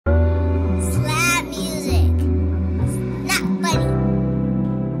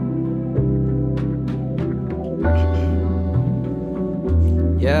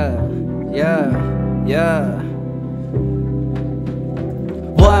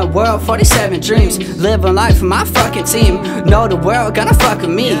One world, 47 dreams. Living life for my fucking team. Know the world gonna fuck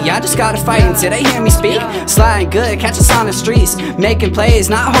with me. I just gotta fight until they hear me speak. Sliding good, catch us on the streets. Making plays,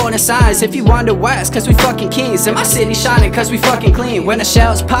 not holding signs. If you wonder why, it's cause we fucking kings. And my city shining cause we fucking clean. When the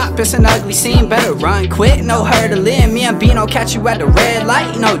shells pop, it's an ugly scene. Better run quick, no hurdling. Me and Bino catch you at the red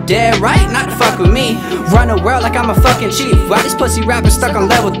light. No dead right, not to fuck with me. Run the world like I'm a fucking chief. While these pussy rappers stuck on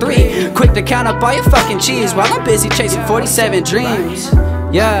level 3. Quick to count up all your fucking cheese while I'm busy chasing 47 dreams.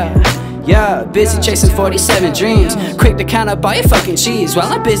 Yeah, busy chasing 47 dreams. Quick to count up all your fucking cheese while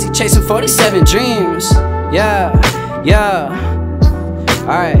I'm busy chasing 47 dreams. Yeah,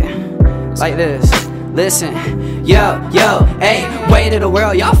 alright, like this. Listen, yo, ayy, way to the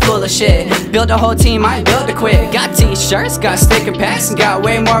world, y'all full of shit. Built a whole team, I ain't built to quit. Got t-shirts, got sticker packs, and got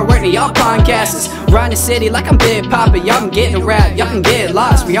way more work than y'all podcasters. Run the city like I'm Big Papa, y'all can get the rap, y'all can get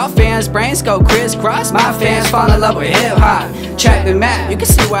lost. We all fans, brains go crisscross, my fans fall in love with hip-hop. Track the map, you can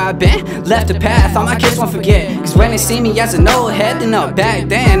see where I've been. Left the path, all my kids won't forget. Cause when they see me as an old head, they know back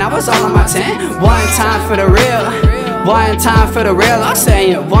then I was all on my 10. One time for the real, one time for the real. I'm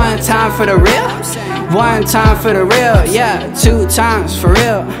saying one time for the real. One time for the real, yeah, 2 times for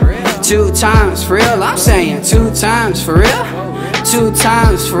real. 2 times for real, I'm saying 2 times for real. 2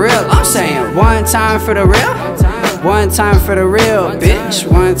 times for real, I'm saying 1 time for the real. 1 time for the real, bitch.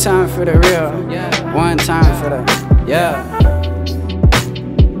 1 time for the real. 1 time for the, yeah.